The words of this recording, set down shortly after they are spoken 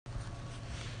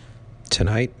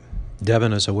Tonight,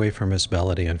 Devin is away from his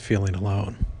Melody and feeling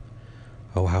alone.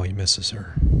 Oh, how he misses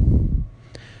her.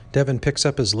 Devin picks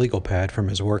up his legal pad from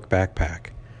his work backpack,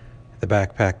 the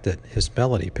backpack that his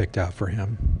Melody picked out for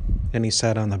him, and he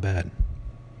sat on the bed.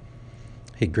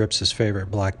 He grips his favorite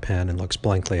black pen and looks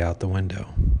blankly out the window.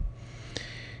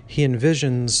 He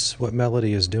envisions what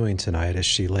Melody is doing tonight as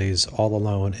she lays all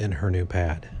alone in her new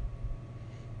pad.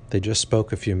 They just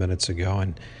spoke a few minutes ago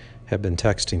and have been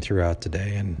texting throughout the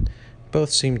day, and both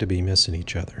seem to be missing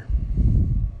each other.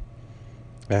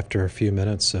 After a few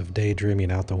minutes of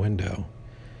daydreaming out the window,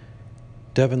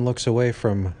 Devin looks away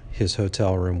from his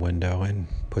hotel room window and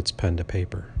puts pen to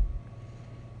paper.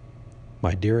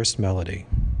 "My dearest Melody,"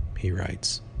 he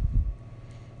writes,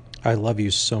 "I love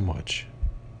you so much.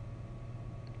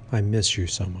 I miss you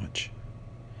so much.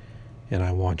 And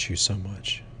I want you so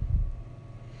much.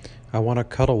 I want to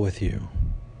cuddle with you,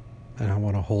 and I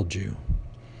want to hold you.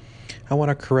 I want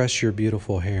to caress your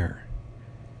beautiful hair.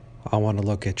 I want to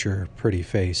look at your pretty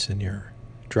face and your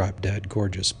drop-dead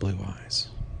gorgeous blue eyes.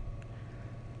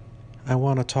 I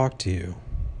want to talk to you.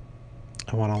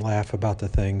 I want to laugh about the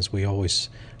things we always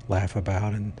laugh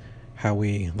about and how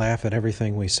we laugh at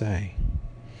everything we say.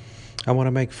 I want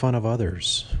to make fun of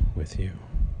others with you.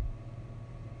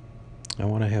 I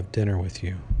want to have dinner with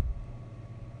you.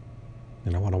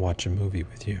 And I want to watch a movie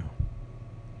with you.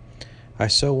 I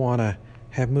so want to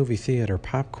have movie theater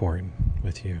popcorn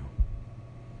with you.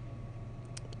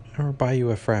 Or buy you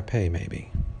a frappe,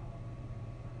 maybe.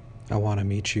 I want to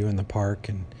meet you in the park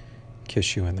and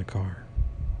kiss you in the car.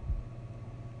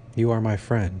 You are my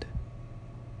friend.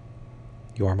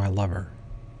 You are my lover.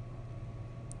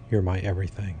 You're my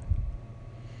everything.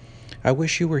 I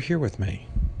wish you were here with me,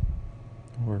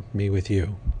 or me with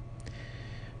you.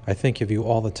 I think of you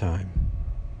all the time.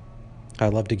 I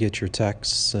love to get your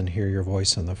texts and hear your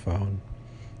voice on the phone.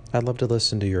 I love to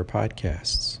listen to your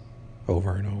podcasts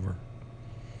over and over.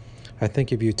 I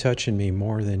think of you touching me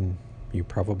more than you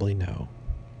probably know.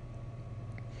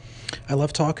 I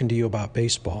love talking to you about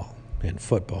baseball and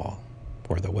football,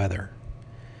 or the weather,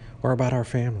 or about our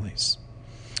families.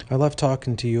 I love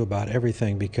talking to you about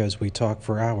everything because we talk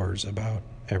for hours about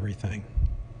everything.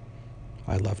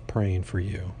 I love praying for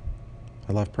you.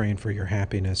 I love praying for your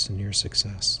happiness and your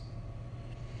success.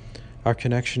 Our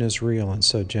connection is real and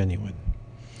so genuine.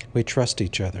 We trust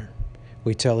each other.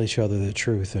 We tell each other the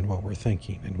truth and what we're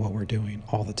thinking and what we're doing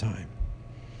all the time.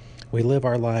 We live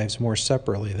our lives more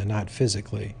separately than not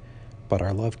physically, but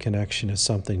our love connection is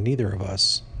something neither of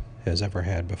us has ever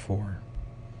had before.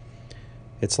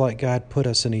 It's like God put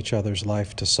us in each other's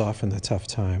life to soften the tough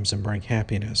times and bring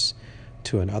happiness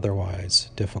to an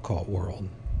otherwise difficult world.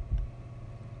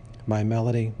 My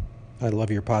Melody, I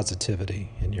love your positivity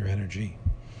and your energy.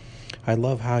 I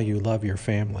love how you love your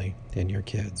family and your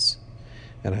kids.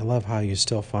 And I love how you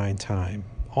still find time,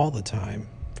 all the time,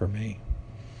 for me.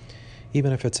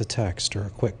 Even if it's a text or a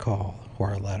quick call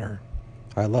or a letter.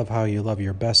 I love how you love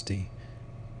your bestie,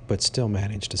 but still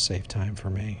manage to save time for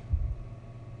me.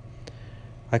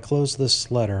 I close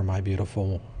this letter, my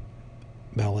beautiful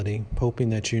Melody, hoping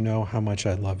that you know how much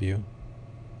I love you,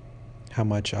 how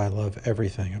much I love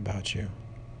everything about you,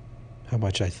 how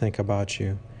much I think about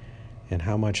you, and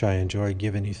how much I enjoy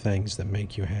giving you things that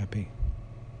make you happy.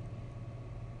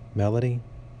 Melody,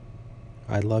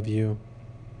 I love you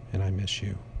and I miss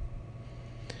you.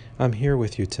 I'm here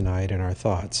with you tonight in our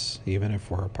thoughts, even if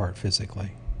we're apart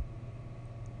physically.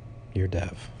 Your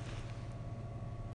Dev.